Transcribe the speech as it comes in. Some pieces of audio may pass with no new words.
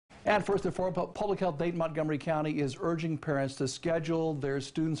And first and foremost, Public Health Dayton Montgomery County is urging parents to schedule their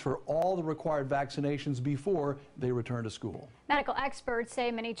students for all the required vaccinations before they return to school. Medical experts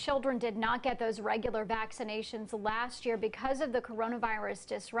say many children did not get those regular vaccinations last year because of the coronavirus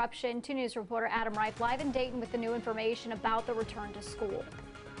disruption. 2 News reporter Adam Reif live in Dayton with the new information about the return to school.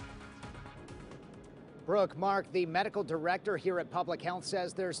 Brooke, Mark, the medical director here at Public Health,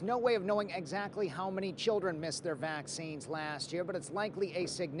 says there's no way of knowing exactly how many children missed their vaccines last year, but it's likely a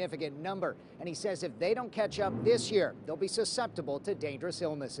significant number. And he says if they don't catch up this year, they'll be susceptible to dangerous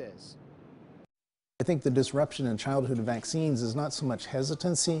illnesses. I think the disruption in childhood vaccines is not so much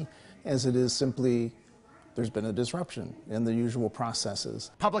hesitancy as it is simply there's been a disruption in the usual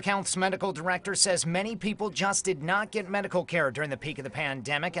processes. Public Health's medical director says many people just did not get medical care during the peak of the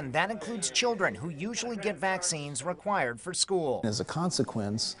pandemic, and that includes children who usually get vaccines required for school. As a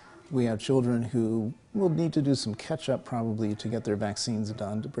consequence, we have children who will need to do some catch-up probably to get their vaccines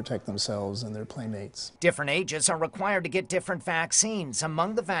done to protect themselves and their playmates. Different ages are required to get different vaccines.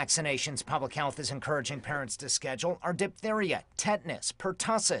 Among the vaccinations Public Health is encouraging parents to schedule are diphtheria, tetanus,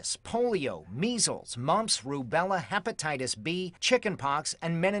 pertussis, polio, measles, mumps, rubella, hepatitis B, chickenpox,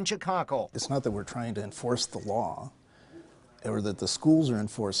 and meningococcal. It's not that we're trying to enforce the law or that the schools are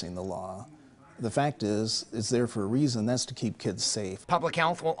enforcing the law. The fact is, it's there for a reason. That's to keep kids safe. Public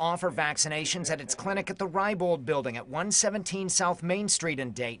Health will offer vaccinations at its clinic at the Rybold building at 117 South Main Street in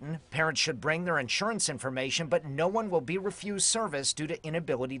Dayton. Parents should bring their insurance information, but no one will be refused service due to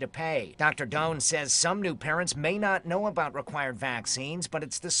inability to pay. Dr. Doan says some new parents may not know about required vaccines, but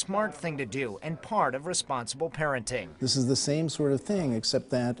it's the smart thing to do and part of responsible parenting. This is the same sort of thing,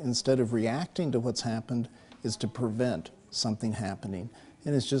 except that instead of reacting to what's happened, is to prevent something happening.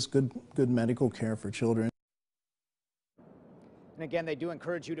 And it's just good medical care for children. And again, they do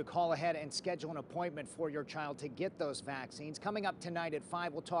encourage you to call ahead and schedule an appointment for your child to get those vaccines. Coming up tonight at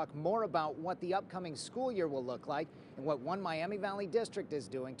 5, we'll talk more about what the upcoming school year will look like and what one Miami Valley district is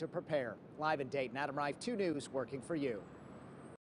doing to prepare. Live in Dayton, Adam Reif, 2 News, working for you.